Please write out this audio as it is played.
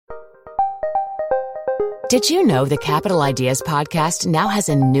Did you know the Capital Ideas podcast now has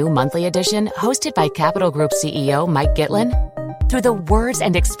a new monthly edition hosted by Capital Group CEO Mike Gitlin? Through the words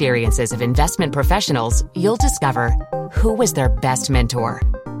and experiences of investment professionals, you'll discover who was their best mentor,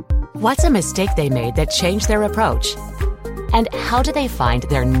 what's a mistake they made that changed their approach, and how do they find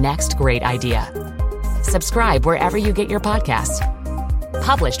their next great idea. Subscribe wherever you get your podcasts.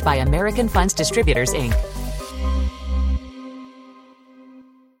 Published by American Funds Distributors, Inc.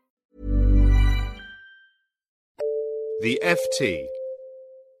 The FT.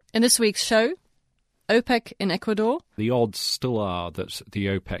 In this week's show, OPEC in Ecuador. The odds still are that the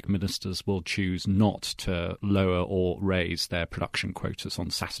OPEC ministers will choose not to lower or raise their production quotas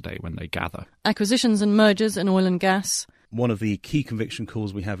on Saturday when they gather. Acquisitions and mergers in oil and gas. One of the key conviction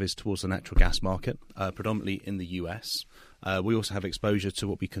calls we have is towards the natural gas market, predominantly in the US. We also have exposure to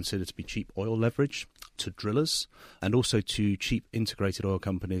what we consider to be cheap oil leverage, to drillers, and also to cheap integrated oil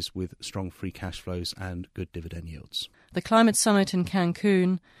companies with strong free cash flows and good dividend yields. The climate summit in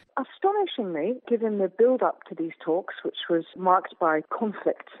Cancun. Astonishingly, given the build-up to these talks, which was marked by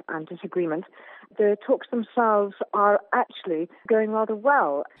conflict and disagreement, the talks themselves are actually going rather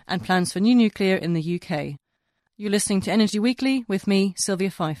well. And plans for new nuclear in the UK. You're listening to Energy Weekly with me, Sylvia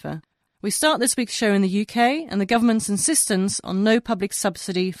Pfeiffer. We start this week's show in the UK and the government's insistence on no public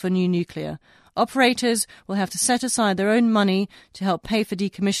subsidy for new nuclear. Operators will have to set aside their own money to help pay for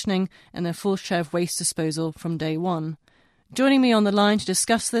decommissioning and their full share of waste disposal from day one. Joining me on the line to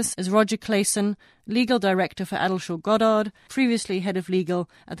discuss this is Roger Clayson, Legal Director for Addleshaw Goddard, previously Head of Legal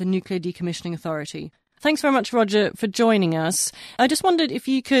at the Nuclear Decommissioning Authority. Thanks very much, Roger, for joining us. I just wondered if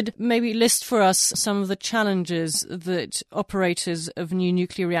you could maybe list for us some of the challenges that operators of new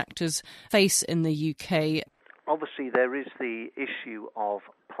nuclear reactors face in the UK. Obviously, there is the issue of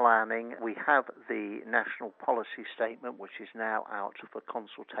planning. We have the National Policy Statement, which is now out for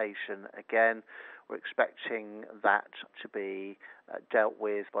consultation again. We're expecting that to be dealt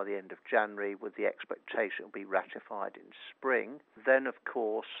with by the end of January, with the expectation it will be ratified in spring. Then, of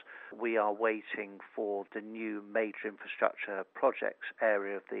course, we are waiting for the new major infrastructure projects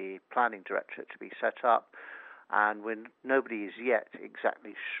area of the Planning Directorate to be set up. And nobody is yet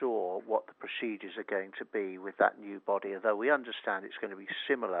exactly sure what the procedures are going to be with that new body, although we understand it's going to be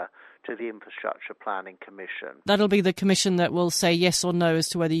similar to the Infrastructure Planning Commission. That'll be the commission that will say yes or no as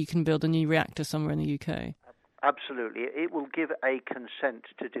to whether you can build a new reactor somewhere in the UK. Absolutely. It will give a consent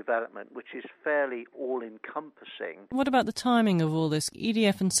to development, which is fairly all-encompassing. What about the timing of all this?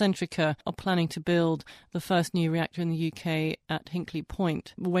 EDF and Centrica are planning to build the first new reactor in the UK at Hinkley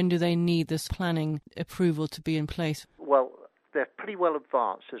Point. When do they need this planning approval to be in place? Well, they're pretty well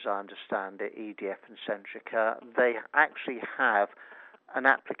advanced, as I understand it, EDF and Centrica. They actually have an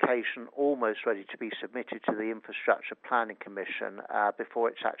application almost ready to be submitted to the Infrastructure Planning Commission before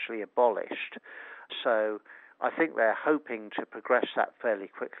it's actually abolished. So I think they're hoping to progress that fairly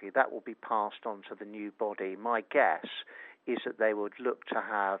quickly. That will be passed on to the new body. My guess is that they would look to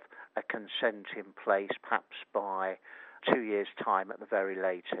have a consent in place perhaps by 2 years' time at the very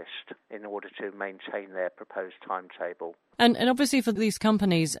latest in order to maintain their proposed timetable. And obviously for these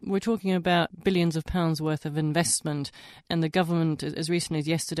companies, we're talking about billions of pounds worth of investment, and the government, as recently as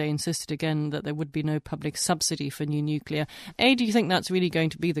yesterday, insisted again that there would be no public subsidy for new nuclear. A, do you think that's really going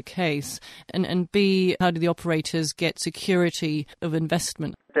to be the case? And B, how do the operators get security of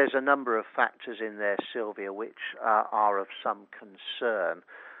investment? There's a number of factors in there, Sylvia, which are of some concern.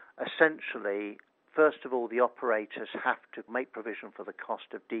 Essentially, first of all, the operators have to make provision for the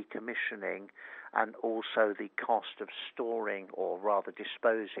cost of decommissioning and also the cost of storing, or rather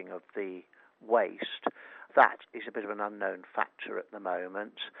disposing of the waste. That is a bit of an unknown factor at the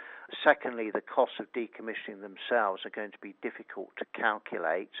moment. Secondly, the costs of decommissioning themselves are going to be difficult to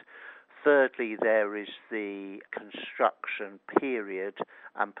calculate. Thirdly, there is the construction period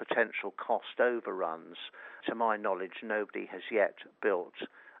and potential cost overruns. To my knowledge, nobody has yet built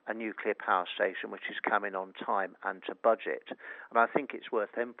a nuclear power station which is coming on time and to budget. And I think it's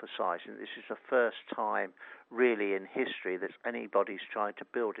worth emphasising this is the first time really in history that anybody's tried to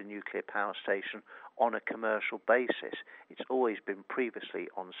build a nuclear power station on a commercial basis. It's always been previously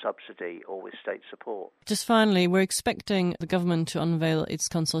on subsidy or with state support. Just finally, we're expecting the government to unveil its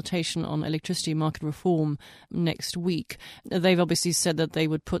consultation on electricity market reform next week. They've obviously said that they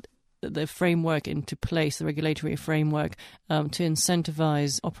would put the framework into place, the regulatory framework, to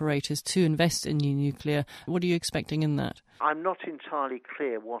incentivise operators to invest in new nuclear. What are you expecting in that? I'm not entirely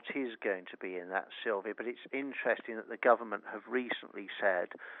clear what is going to be in that, Sylvia, but it's interesting that the government have recently said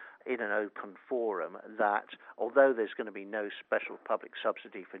in an open forum that although there's going to be no special public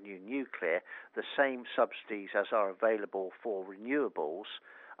subsidy for new nuclear, the same subsidies as are available for renewables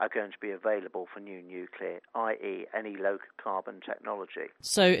are going to be available for new nuclear, i.e. any low-carbon technology.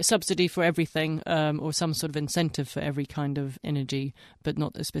 So a subsidy for everything, or some sort of incentive for every kind of energy, but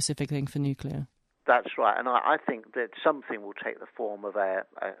not a specific thing for nuclear. That's right, and I think that something will take the form of a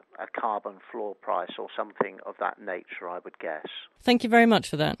carbon floor price or something of that nature, I would guess. Thank you very much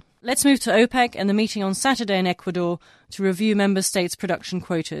for that. Let's move to OPEC and the meeting on Saturday in Ecuador to review member states' production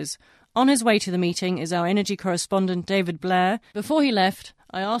quotas. On his way to the meeting is our energy correspondent David Blair. Before he left,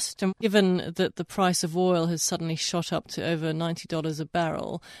 I asked him, given that the price of oil has suddenly shot up to over $90 a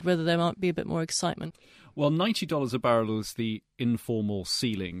barrel, whether there might be a bit more excitement. Well, $90 a barrel is the informal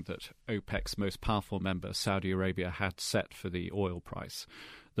ceiling that OPEC's most powerful member, Saudi Arabia, had set for the oil price.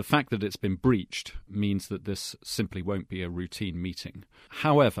 The fact that it's been breached means that this simply won't be a routine meeting.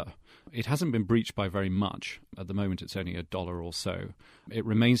 However, it hasn't been breached by very much. At the moment, it's only $1 or so. It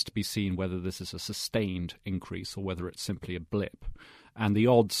remains to be seen whether this is a sustained increase or whether it's simply a blip. And the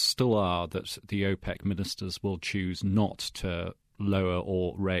odds still are that the OPEC ministers will choose not to lower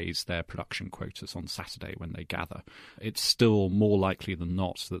or raise their production quotas on Saturday when they gather. It's still more likely than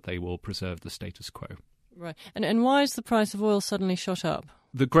not that they will preserve the status quo. Right. And why has the price of oil suddenly shot up?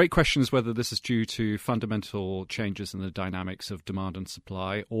 The great question is whether this is due to fundamental changes in the dynamics of demand and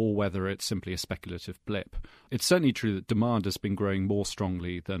supply or whether it's simply a speculative blip. It's certainly true that demand has been growing more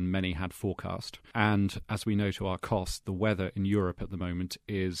strongly than many had forecast. And as we know to our cost, the weather in Europe at the moment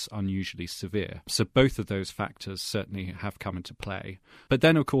is unusually severe. So both of those factors certainly have come into play. But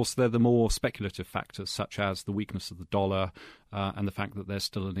then, of course, there are the more speculative factors such as the weakness of the dollar and the fact that there's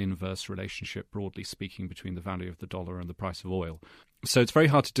still an inverse relationship, broadly speaking, between the value of the dollar and the price of oil. So it's very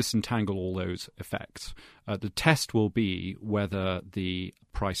hard to disentangle all those effects. The test will be whether the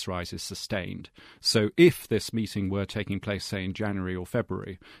price rise is sustained. So if this meeting were taking place, say, in January or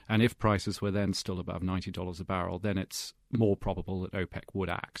February, and if prices were then still above $90 a barrel, then it's more probable that OPEC would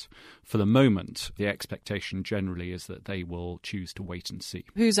act. For the moment, the expectation generally is that they will choose to wait and see.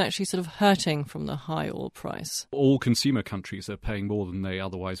 Who's actually sort of hurting from the high oil price? All consumer countries are paying more than they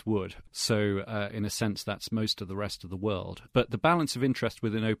otherwise would. So, in a sense, that's most of the rest of the world. But the balance of interest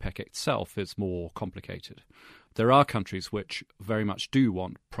within OPEC itself is more complicated. There are countries which very much do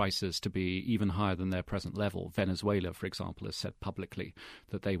want prices to be even higher than their present level. Venezuela, for example, has said publicly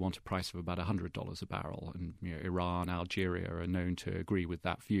that they want a price of about $100 a barrel, and Iran, Algeria are known to agree with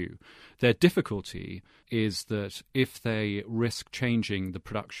that view. Their difficulty is that if they risk changing the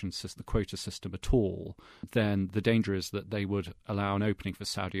production system, the quota system at all, then the danger is that they would allow an opening for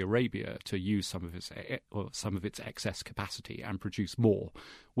Saudi Arabia to use some of its excess capacity and produce more,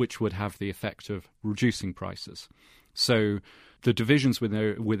 which would have the effect of reducing prices. So the divisions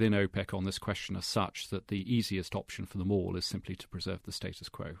within OPEC on this question are such that the easiest option for them all is simply to preserve the status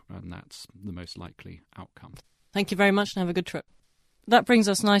quo, and that's the most likely outcome. Thank you very much and have a good trip. That brings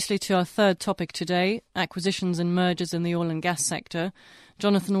us nicely to our third topic today, acquisitions and mergers in the oil and gas sector.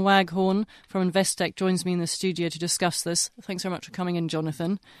 Jonathan Waghorn from Investec joins me in the studio to discuss this. Thanks very much for coming in,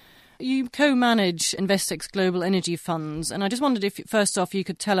 Jonathan. You co-manage Investec's global energy funds, and I just wondered if, first off, you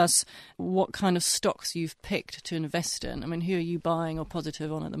could tell us what kind of stocks you've picked to invest in. I mean, who are you buying or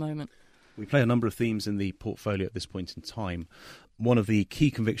positive on at the moment? We play a number of themes in the portfolio at this point in time. One of the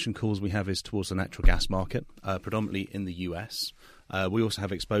key conviction calls we have is towards the natural gas market, predominantly in the US. We also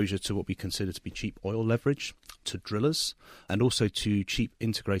have exposure to what we consider to be cheap oil leverage, to drillers, and also to cheap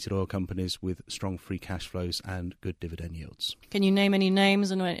integrated oil companies with strong free cash flows and good dividend yields. Can you name any names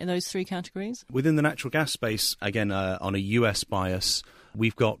in those three categories? Within the natural gas space, again, on a US bias,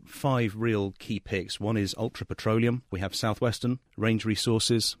 we've got 5 real key picks. One is Ultra Petroleum. We have Southwestern, Range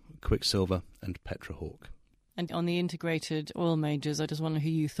Resources, Quicksilver, and Petrohawk. And on the integrated oil majors, I just wonder who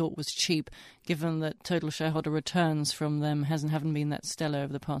you thought was cheap, given that total shareholder returns from them haven't been that stellar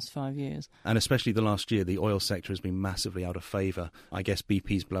over the past 5 years. And especially the last year, the oil sector has been massively out of favour. I guess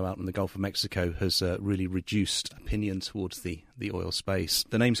BP's blowout in the Gulf of Mexico has really reduced opinion towards the oil space.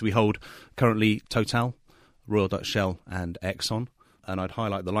 The names we hold currently: Total, Royal Dutch Shell and Exxon. And I'd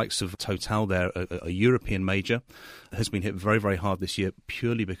highlight the likes of Total there, a European major, has been hit very, very hard this year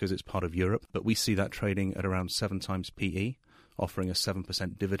purely because it's part of Europe. But we see that trading at around 7 times PE, offering a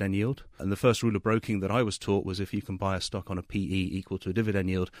 7% dividend yield. And the first rule of broking that I was taught was if you can buy a stock on a PE equal to a dividend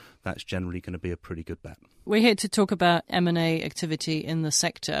yield, that's generally going to be a pretty good bet. We're here to talk about M&A activity in the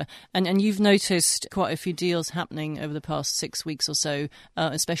sector. And you've noticed quite a few deals happening over the past 6 weeks or so,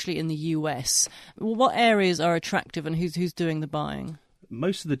 especially in the US. What areas are attractive and who's doing the buying?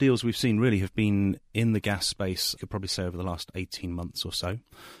 Most of the deals we've seen really have been in the gas space, I could probably say over the last 18 months or so.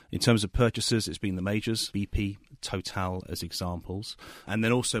 In terms of purchases, it's been the majors, BP, Total as examples. And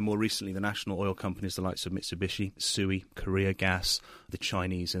then also more recently, the national oil companies, the likes of Mitsubishi, SUI, Korea Gas, the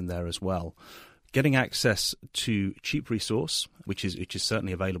Chinese in there as well. Getting access to cheap resource, which is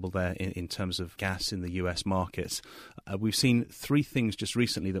certainly available there in terms of gas in the US market. We've seen three things just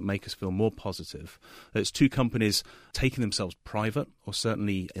recently that make us feel more positive. It's two companies taking themselves private, or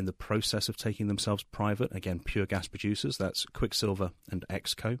certainly in the process of taking themselves private. Again, pure gas producers, that's Quicksilver and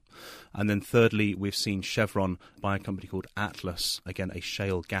Exco. And then thirdly, we've seen Chevron buy a company called Atlas, again, a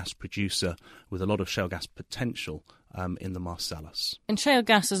shale gas producer with a lot of shale gas potential in the Marcellus. And shale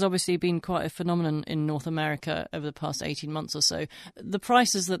gas has obviously been quite a phenomenon in North America over the past 18 months or so. The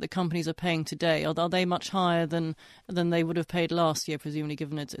prices that the companies are paying today, are they much higher than they would have paid last year, presumably,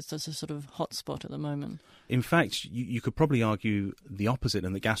 given it's a sort of hot spot at the moment? In fact, you could probably argue the opposite,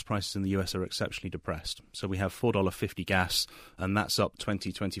 and the gas prices in the US are exceptionally depressed. So we have $4.50 gas, and that's up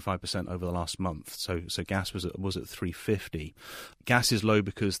 20-25% over the last month. So gas was at $3.50. Gas is low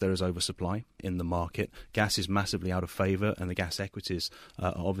because there is oversupply in the market. Gas is massively out of favour, and the gas equities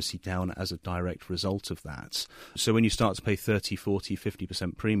are obviously down as a direct result of that. So when you start to pay 30, 40,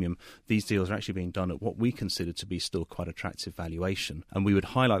 50% premium, these deals are actually being done at what we consider to be still quite attractive valuation. And we would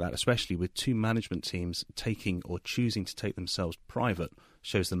highlight that especially with two management teams taking or choosing to take themselves private.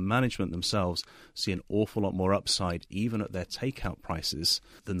 Shows the management themselves see an awful lot more upside even at their takeout prices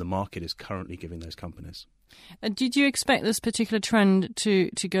than the market is currently giving those companies. Did you expect this particular trend to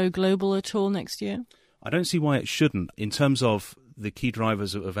go global at all next year? I don't see why it shouldn't. In terms of the key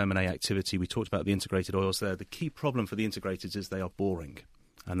drivers of M&A activity, we talked about the integrated oils there. The key problem for the integrateds is they are boring.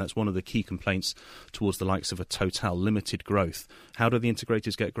 And that's one of the key complaints towards the likes of a Total, limited growth. How do the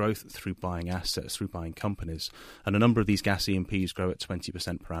integrators get growth? Through buying assets, through buying companies. And a number of these gas E&Ps grow at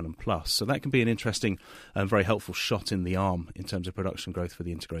 20% per annum plus. So that can be an interesting and very helpful shot in the arm in terms of production growth for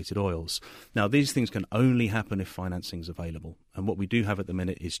the integrated oils. Now, these things can only happen if financing is available. And what we do have at the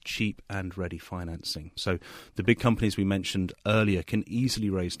minute is cheap and ready financing. So the big companies we mentioned earlier can easily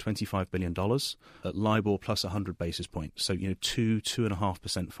raise $25 billion at LIBOR plus 100 basis points. So,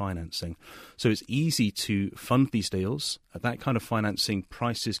 2.5% financing. So it's easy to fund these deals. At that kind of financing,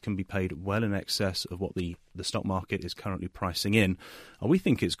 prices can be paid well in excess of what the stock market is currently pricing in. And we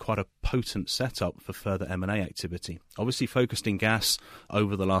think it's quite a potent setup for further M&A activity. Obviously focused in gas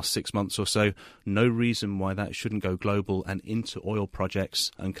over the last 6 months or so. No reason why that shouldn't go global and into oil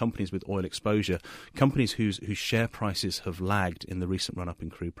projects and companies with oil exposure, companies whose share prices have lagged in the recent run-up in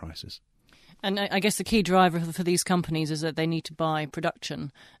crude prices. And I guess the key driver for these companies is that they need to buy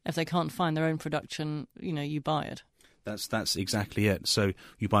production. If they can't find their own production, you buy it. That's exactly it. So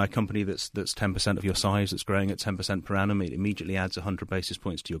you buy a company that's 10% of your size, that's growing at 10% per annum. It immediately adds 100 basis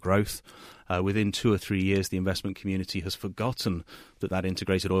points to your growth. Within 2 or 3 years, the investment community has forgotten that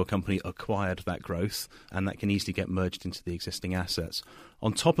integrated oil company acquired that growth, and that can easily get merged into the existing assets.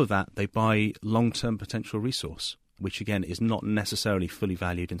 On top of that, they buy long-term potential resource, which again is not necessarily fully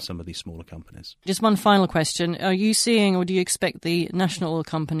valued in some of these smaller companies. Just one final question. Are you seeing, or do you expect the national oil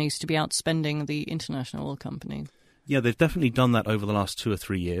companies to be outspending the international oil companies? Yeah, they've definitely done that over the last 2 or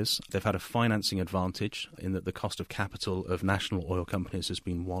 3 years. They've had a financing advantage in that the cost of capital of national oil companies has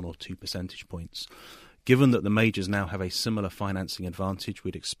been 1 or 2 percentage points. Given that the majors now have a similar financing advantage,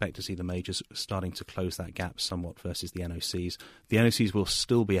 we'd expect to see the majors starting to close that gap somewhat versus the NOCs. The NOCs will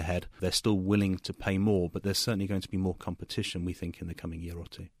still be ahead. They're still willing to pay more, but there's certainly going to be more competition, we think, in the coming year or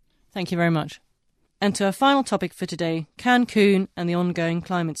two. Thank you very much. And to our final topic for today, Cancun and the ongoing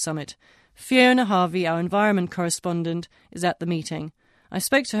climate summit. Fiona Harvey, our environment correspondent, is at the meeting. I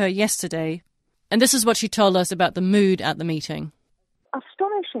spoke to her yesterday, and this is what she told us about the mood at the meeting.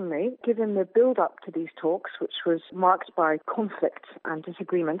 Astonishingly, given the build-up to these talks, which was marked by conflict and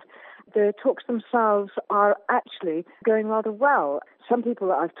disagreement, the talks themselves are actually going rather well. Some people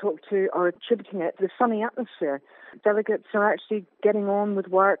that I've talked to are attributing it to the sunny atmosphere. Delegates are actually getting on with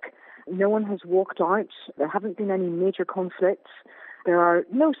work. No one has walked out. There haven't been any major conflicts. There are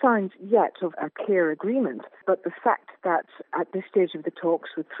no signs yet of a clear agreement, but the fact that at this stage of the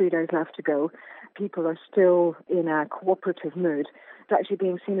talks, with 3 days left to go, people are still in a cooperative mood, is actually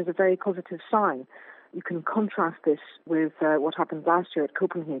being seen as a very positive sign. You can contrast this with what happened last year at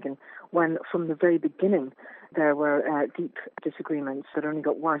Copenhagen, when from the very beginning there were deep disagreements that only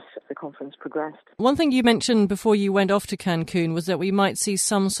got worse as the conference progressed. One thing you mentioned before you went off to Cancun was that we might see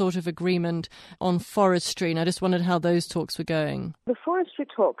some sort of agreement on forestry, and I just wondered how those talks were going. The forestry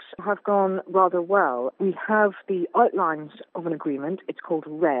talks have gone rather well. We have the outlines of an agreement. It's called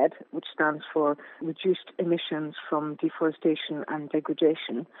RED, which stands for Reduced Emissions from Deforestation and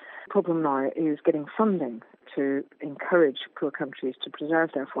Degradation. The problem now is getting funding to encourage poor countries to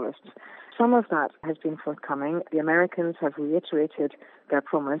preserve their forests. Some of that has been forthcoming. coming. The Americans have reiterated their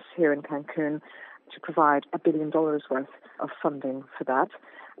promise here in Cancun to provide $1 billion worth of funding for that.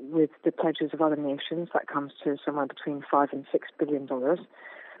 With the pledges of other nations, that comes to somewhere between $5 and $6 billion.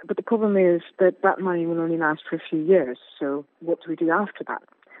 But the problem is that that money will only last for a few years. So what do we do after that?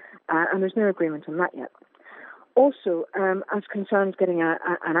 And there's no agreement on that yet. Also, as concerns getting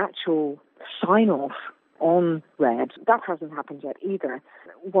an actual sign-off on RED, that hasn't happened yet either.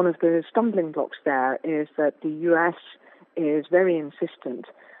 One of the stumbling blocks there is that the US is very insistent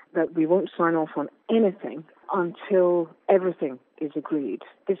that we won't sign off on anything until everything is agreed.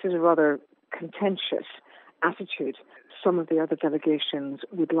 This is a rather contentious attitude. Some of the other delegations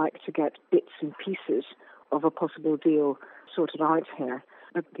would like to get bits and pieces of a possible deal sorted out here.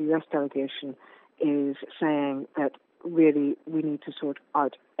 But the US delegation is saying that really we need to sort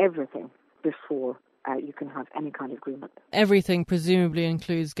out everything before you can have any kind of agreement. Everything presumably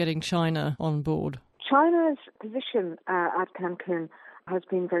includes getting China on board. China's position at Cancun has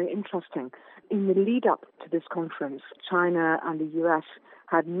been very interesting. In the lead-up to this conference, China and the US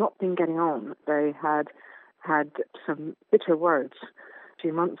had not been getting on. They had some bitter words a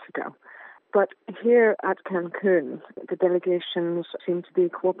few months ago. But here at Cancun, the delegations seem to be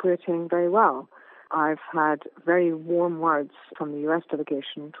cooperating very well. I've had very warm words from the US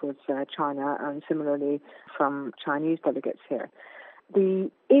delegation towards China and similarly from Chinese delegates here. The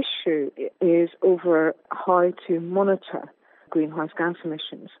issue is over how to monitor greenhouse gas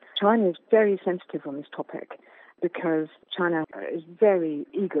emissions. China is very sensitive on this topic because China is very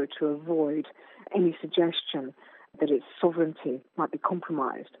eager to avoid any suggestion that its sovereignty might be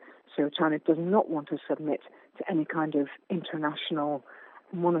compromised. So China does not want to submit to any kind of international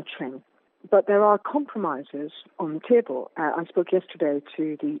monitoring. But there are compromises on the table. I spoke yesterday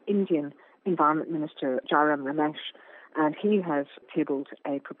to the Indian Environment Minister, Jairam Ramesh, and he has tabled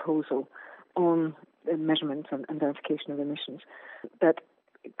a proposal on the measurement and verification of emissions that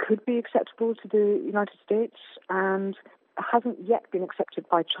could be acceptable to the United States and hasn't yet been accepted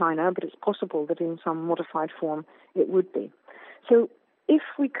by China, but it's possible that in some modified form it would be. So if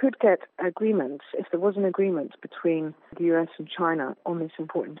we could get agreement, if there was an agreement between the US and China on this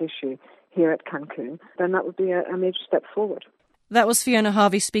important issue here at Cancun, then that would be a major step forward. That was Fiona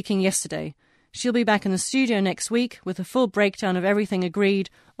Harvey speaking yesterday. She'll be back in the studio next week with a full breakdown of everything agreed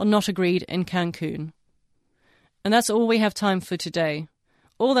or not agreed in Cancun. And that's all we have time for today.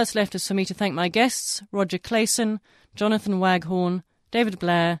 All that's left is for me to thank my guests, Roger Clayson, Jonathan Waghorn, David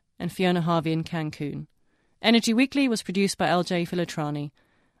Blair and Fiona Harvey in Cancun. Energy Weekly was produced by LJ Filatrani.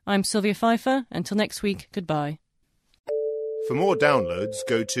 I'm Sylvia Pfeiffer. Until next week, goodbye. For more downloads,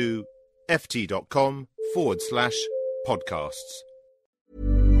 go to ft.com/podcasts.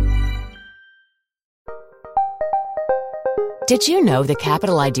 Did you know the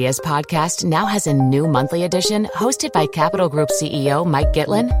Capital Ideas podcast now has a new monthly edition hosted by Capital Group CEO Mike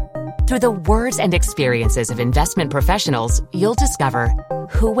Gitlin? Through the words and experiences of investment professionals, you'll discover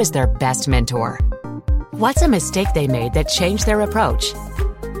who was their best mentor, what's a mistake they made that changed their approach,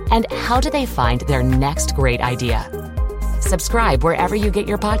 and how do they find their next great idea. Subscribe wherever you get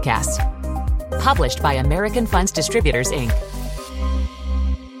your podcasts. Published by American Funds Distributors, Inc.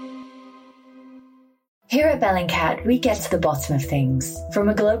 Here at Bellingcat, we get to the bottom of things. From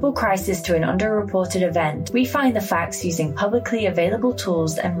a global crisis to an underreported event, we find the facts using publicly available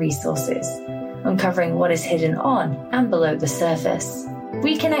tools and resources, uncovering what is hidden on and below the surface.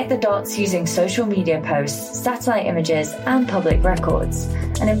 We connect the dots using social media posts, satellite images, and public records,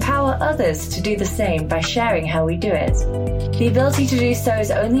 and empower others to do the same by sharing how we do it. The ability to do so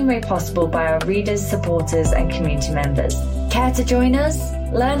is only made possible by our readers, supporters, and community members. Care to join us?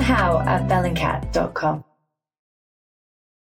 Learn how at bellingcat.com.